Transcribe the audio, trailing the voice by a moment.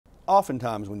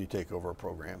oftentimes when you take over a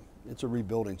program, it's a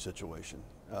rebuilding situation.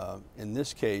 In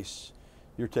this case,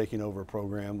 you're taking over a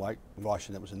program like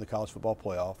Washington that was in the college football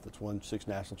playoff, that's won 6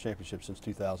 national championships since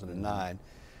 2009,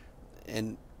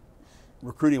 and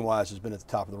recruiting-wise has been at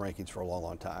the top of the rankings for a long,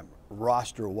 long time.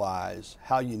 Roster-wise,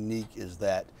 how unique is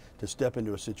that to step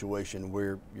into a situation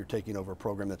where you're taking over a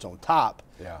program that's on top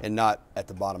and not at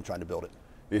the bottom trying to build it?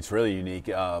 It's really unique.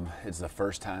 It's the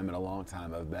first time in a long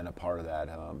time I've been a part of that.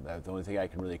 The only thing I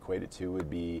can really equate it to would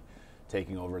be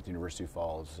taking over at the University of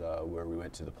Falls, where we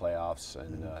went to the playoffs,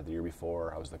 and the year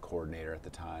before I was the coordinator at the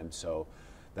time. So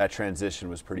that transition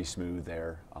was pretty smooth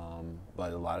there.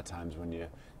 But a lot of times when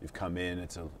you've come in,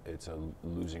 it's a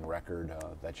losing record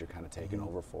that you're kind of taking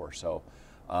over for. So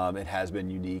it has been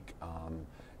unique.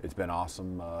 It's been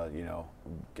awesome,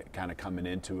 kind of coming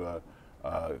into a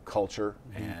culture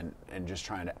and just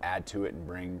trying to add to it and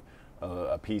bring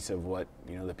a piece of what,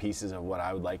 the pieces of what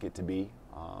I would like it to be.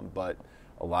 But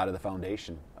a lot of the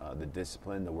foundation, the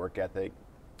discipline, the work ethic,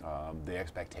 the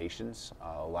expectations,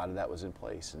 a lot of that was in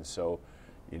place. And so,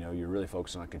 you're really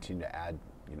focused on continuing to add,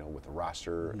 with the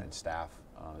roster and staff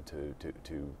to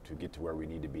get to where we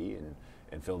need to be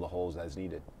and fill the holes as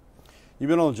needed. You've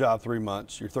been on the job 3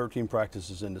 months. You're 13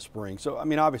 practices into spring. So, I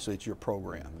mean, obviously it's your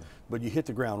program, but you hit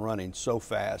the ground running so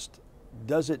fast.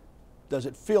 Does it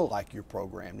feel like your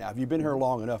program now? Have you been here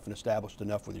long enough and established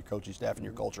enough with your coaching staff and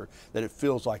your culture that it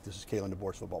feels like this is Kalen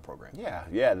DeBoer's football program?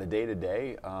 Yeah. The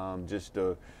day-to-day,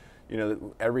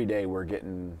 every day we're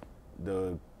getting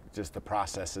the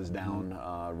processes down,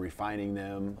 refining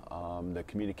them, the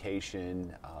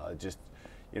communication,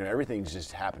 everything's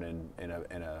just happening in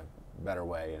a better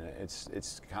way, and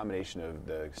it's a combination of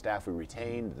the staff we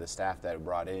retained, the staff that we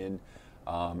brought in,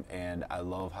 and I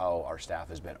love how our staff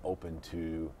has been open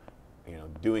to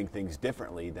doing things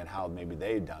differently than how maybe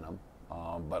they had done them,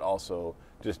 but also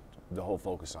just the whole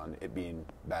focus on it being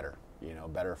better,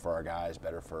 better for our guys,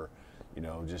 better for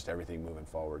just everything moving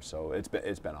forward. So it's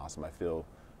been awesome. I feel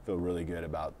really good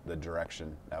about the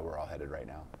direction that we're all headed right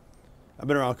now. I've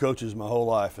been around coaches my whole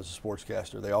life as a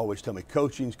sportscaster. They always tell me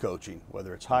coaching's coaching,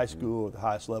 whether it's high school or the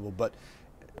highest level. But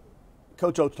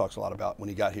Coach Oates talks a lot about when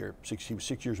he got here. He was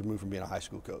 6 years removed from being a high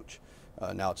school coach.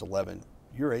 Now it's 11.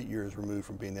 You're 8 years removed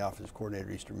from being the offensive coordinator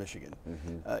at Eastern Michigan.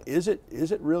 Is it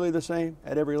really the same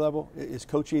at every level? Is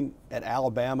coaching at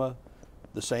Alabama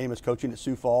the same as coaching at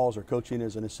Sioux Falls or coaching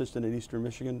as an assistant at Eastern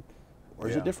Michigan, or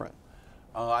is it different?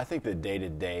 I think the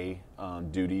day-to-day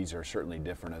duties are certainly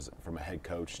different from a head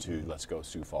coach to, let's go,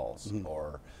 Sioux Falls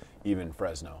or even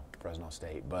Fresno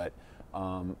State. But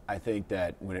I think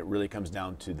that when it really comes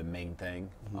down to the main thing,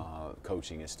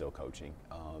 coaching is still coaching.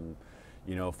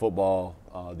 Football,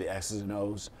 the X's and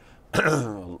O's,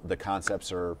 the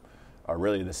concepts are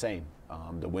really the same.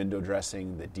 The window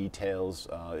dressing, the details,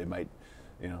 it might,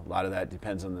 a lot of that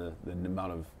depends on the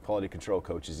amount of quality control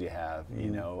coaches you have,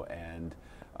 and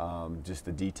just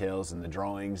the details and the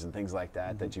drawings and things like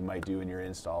that that you might do in your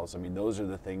installs. I mean, those are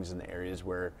the things in the areas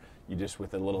where you just,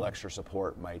 with a little extra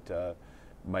support, might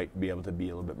be able to be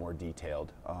a little bit more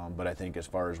detailed. But I think as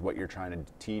far as what you're trying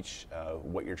to teach,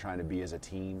 what you're trying to be as a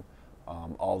team,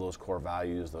 all those core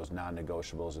values, those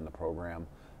non-negotiables in the program,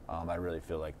 I really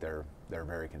feel like they're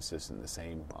very consistent, the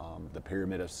same. The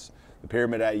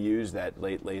pyramid I use that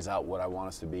lays out what I want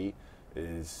us to be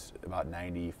is about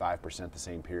 95% the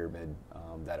same pyramid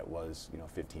that it was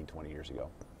 15, 20 years ago.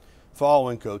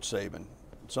 Following Coach Saban,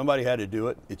 somebody had to do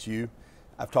it. It's you.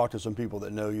 I've talked to some people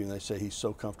that know you, and they say he's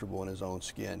so comfortable in his own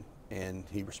skin, and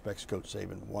he respects Coach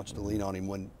Saban, wants to lean on him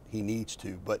when he needs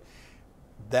to. But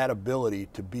that ability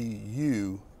to be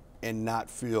you and not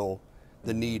feel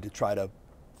the need to try to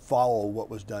follow what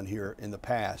was done here in the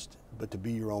past, but to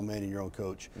be your own man and your own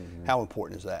coach, how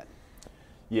important is that?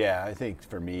 Yeah, I think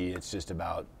for me it's just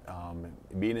about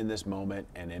being in this moment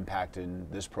and impacting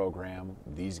this program,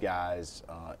 these guys,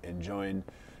 enjoying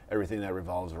everything that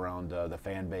revolves around the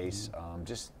fan base,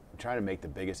 just trying to make the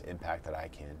biggest impact that I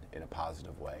can in a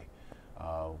positive way,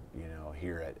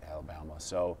 here at Alabama.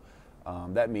 So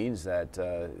that means that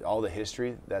all the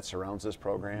history that surrounds this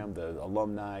program, the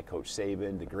alumni, Coach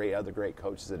Saban, the other great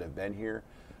coaches that have been here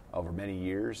over many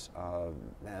years, man,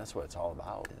 that's what it's all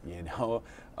about,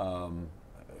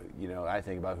 I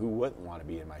think about who wouldn't want to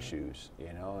be in my shoes,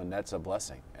 and that's a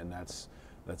blessing, and it's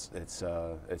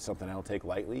something I don't take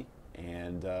lightly,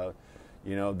 and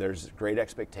there's great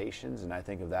expectations, and I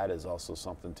think of that as also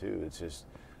something too. It's just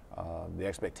the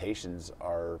expectations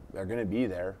are going to be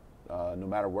there no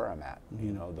matter where I'm at.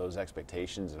 Those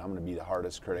expectations, and I'm going to be the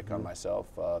hardest critic on myself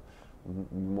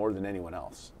more than anyone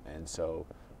else, and so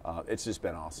it's just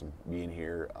been awesome being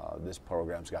here. This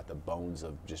program's got the bones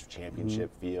of just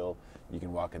championship feel. You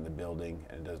can walk in the building,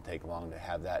 and it doesn't take long to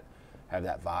have that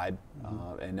vibe.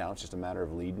 And now it's just a matter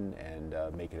of leading and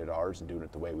making it ours and doing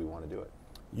it the way we want to do it.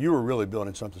 You were really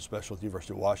building something special at the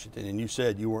University of Washington, and you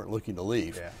said you weren't looking to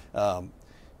leave. Yeah.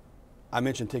 I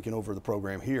mentioned taking over the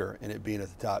program here and it being at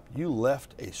the top. You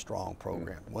left a strong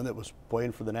program, one that was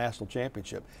playing for the national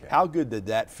championship. Yeah. How good did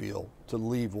that feel to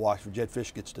leave Washington? Jed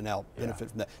Fish gets to now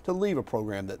benefit from that. To leave a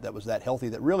program that was that healthy,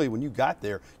 that really when you got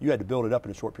there, you had to build it up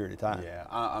in a short period of time. Yeah,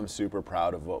 I'm super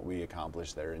proud of what we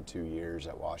accomplished there in 2 years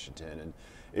at Washington, and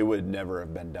it would never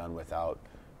have been done without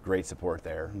great support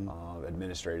there,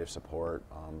 administrative support,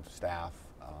 staff,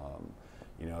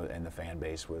 you know, and the fan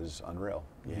base was unreal,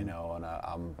 you know,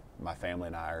 and my family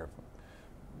and I are,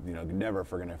 you know, never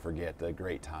going to forget the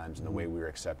great times and the way we were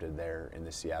accepted there in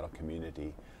the Seattle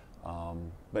community.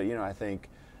 But, you know, I think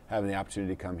having the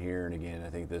opportunity to come here, and again,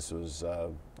 I think this was,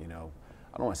 you know,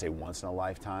 I don't want to say once in a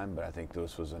lifetime, but I think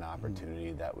this was an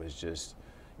opportunity that was just,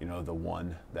 you know, the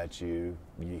one that you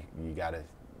got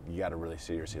to really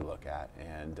seriously look at.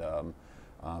 And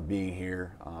being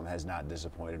here has not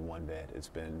disappointed one bit. It's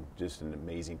been just an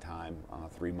amazing time,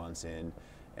 3 months in,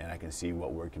 and I can see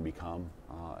what we can become.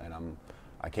 And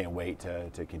I can't wait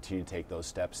to continue to take those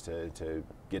steps to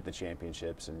get the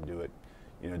championships and do it,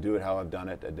 you know, do it how I've done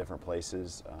it at different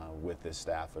places with this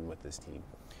staff and with this team.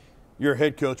 You're a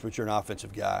head coach, but you're an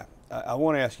offensive guy. I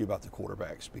want to ask you about the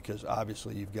quarterbacks, because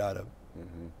obviously you've got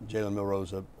Jalen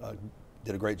Milroe's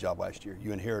did a great job last year.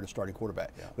 You inherit a starting quarterback,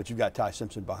 but you've got Ty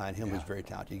Simpson behind him, who's very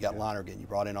talented. You got Lonergan. You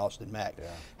brought in Austin Mack.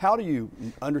 How do you,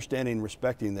 understanding and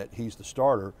respecting that he's the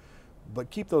starter, but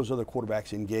keep those other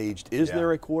quarterbacks engaged? Is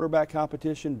there a quarterback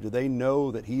competition? Do they know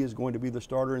that he is going to be the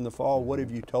starter in the fall? What have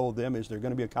you told them? Is there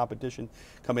going to be a competition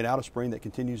coming out of spring that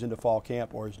continues into fall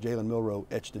camp, or is Jalen Milroe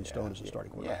etched in stone as a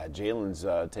starting quarterback? Yeah, Jalen's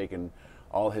taken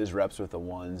all his reps with the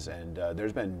ones, and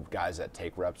there's been guys that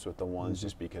take reps with the ones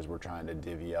just because we're trying to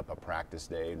divvy up a practice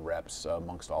day and reps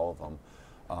amongst all of them.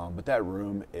 But that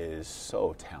room is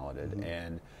so talented,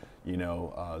 and you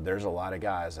know, there's a lot of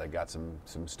guys that got some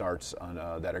starts on,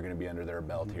 that are going to be under their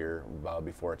belt here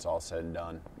before it's all said and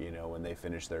done, you know, when they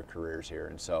finish their careers here.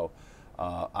 And so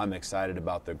I'm excited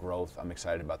about the growth. I'm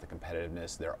excited about the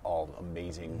competitiveness. They're all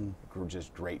amazing,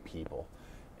 just great people.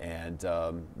 And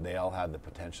they all have the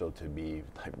potential to be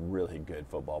like really good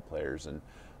football players, and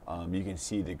you can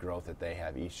see the growth that they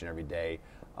have each and every day.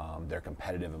 They're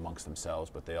competitive amongst themselves,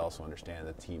 but they also understand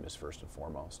the team is first and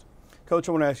foremost. Coach,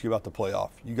 I want to ask you about the playoff.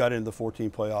 You got into the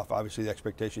 14 playoff. Obviously, the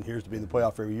expectation here is to be in the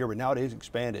playoff every year, but now it is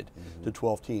expanded to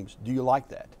 12 teams. Do you like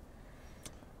that?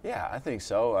 Yeah, I think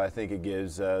so. I think it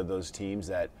gives those teams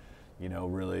that, you know,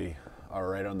 really are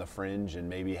right on the fringe and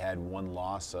maybe had one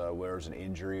loss where it was an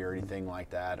injury or anything like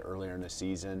that earlier in the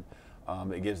season.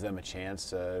 It gives them a chance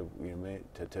to, you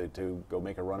know, to go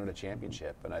make a run at a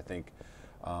championship. And I think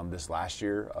this last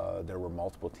year there were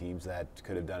multiple teams that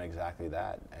could have done exactly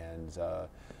that. And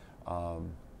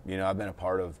you know, I've been a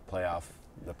part of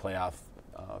the playoff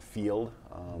field.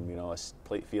 You know,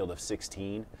 a field of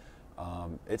 16.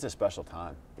 It's a special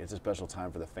time. It's a special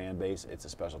time for the fan base. It's a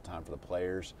special time for the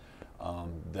players.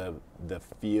 The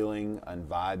feeling and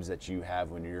vibes that you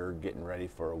have when you're getting ready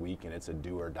for a week and it's a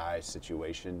do or die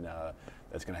situation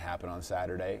that's going to happen on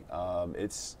Saturday.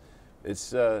 It's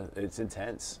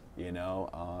intense, you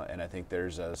know, and I think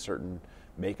there's a certain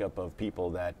makeup of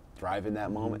people that thrive in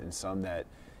that moment, and some that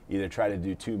either try to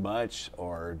do too much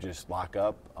or just lock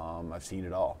up. I've seen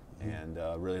it all. And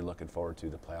really looking forward to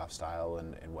the playoff style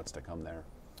and what's to come there.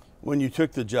 When you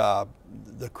took the job,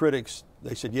 the critics,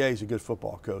 they said, yeah, he's a good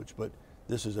football coach, but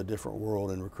this is a different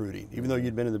world in recruiting. Even though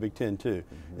you'd been in the Big Ten too,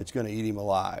 it's going to eat him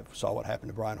alive. Saw what happened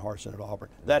to Brian Harsin at Auburn.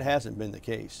 That hasn't been the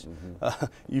case.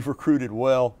 You've recruited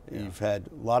well. You've had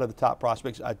a lot of the top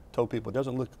prospects. I told people, it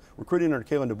doesn't look, recruiting under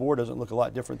Kalen DeBoer doesn't look a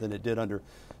lot different than it did under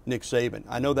Nick Saban.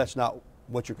 I know that's not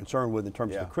what you're concerned with in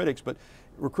terms of the critics, but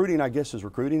recruiting, I guess, is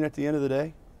recruiting at the end of the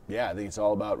day. Yeah, I think it's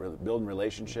all about building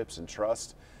relationships and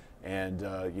trust, and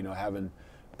you know, having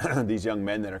these young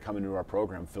men that are coming to our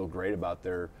program feel great about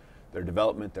their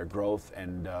development, their growth,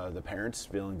 and the parents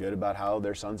feeling good about how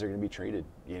their sons are going to be treated.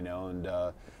 You know, and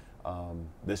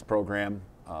this program,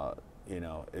 you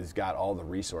know, has got all the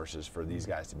resources for these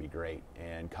guys to be great.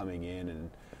 And coming in, and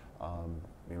I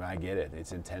mean, I get it.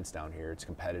 It's intense down here. It's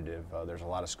competitive. There's a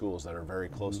lot of schools that are very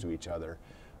close to each other.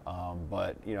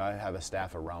 But, you know, I have a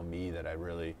staff around me that I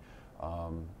really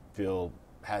feel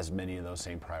has many of those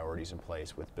same priorities in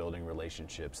place with building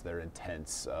relationships. They're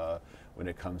intense when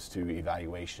it comes to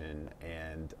evaluation,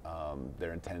 and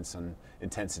they're intense on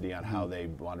intensity on how they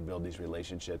want to build these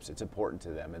relationships. It's important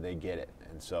to them, and they get it.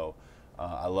 And so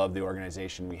I love the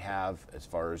organization we have as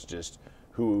far as just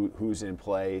who's in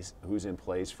place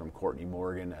from Courtney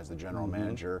Morgan as the general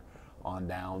manager on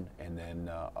down, and then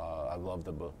I love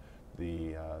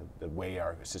the way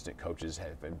our assistant coaches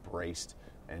have embraced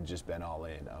and just been all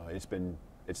in.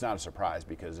 It's not a surprise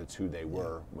because it's who they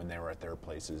were when they were at their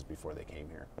places before they came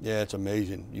here. Yeah, it's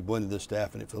amazing. You blended this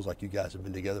staff, and it feels like you guys have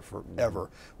been together forever.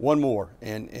 One more,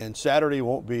 and Saturday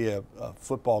won't be a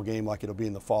football game like it'll be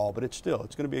in the fall, but it's going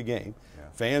to be a game. Yeah.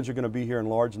 Fans are going to be here in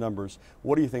large numbers.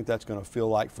 What do you think that's going to feel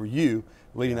like for you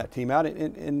leading that team out?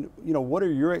 And what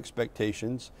are your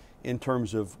expectations in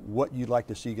terms of what you'd like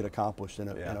to see get accomplished in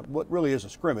what really is a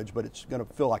scrimmage, but it's going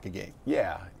to feel like a game?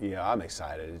 Yeah, I'm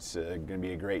excited. It's going to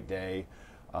be a great day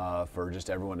for just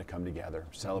everyone to come together,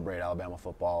 celebrate Alabama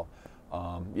football.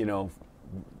 The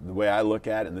way I look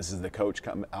at it, and this is the coach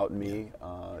come out in me,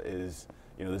 is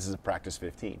this is a practice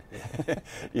 15.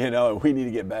 We need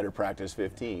to get better practice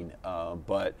 15.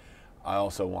 But I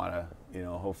also want to,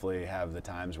 hopefully have the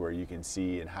times where you can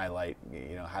see and highlight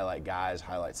guys,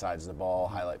 highlight sides of the ball,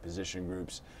 highlight position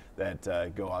groups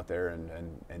that go out there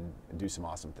and do some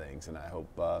awesome things. And I hope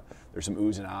there's some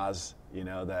oohs and ahs,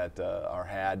 that are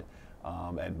had.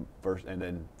 And first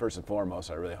and foremost,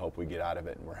 I really hope we get out of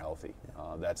it and we're healthy.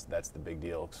 That's the big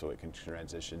deal, so it can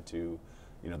transition to,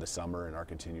 the summer and our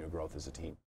continued growth as a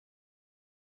team.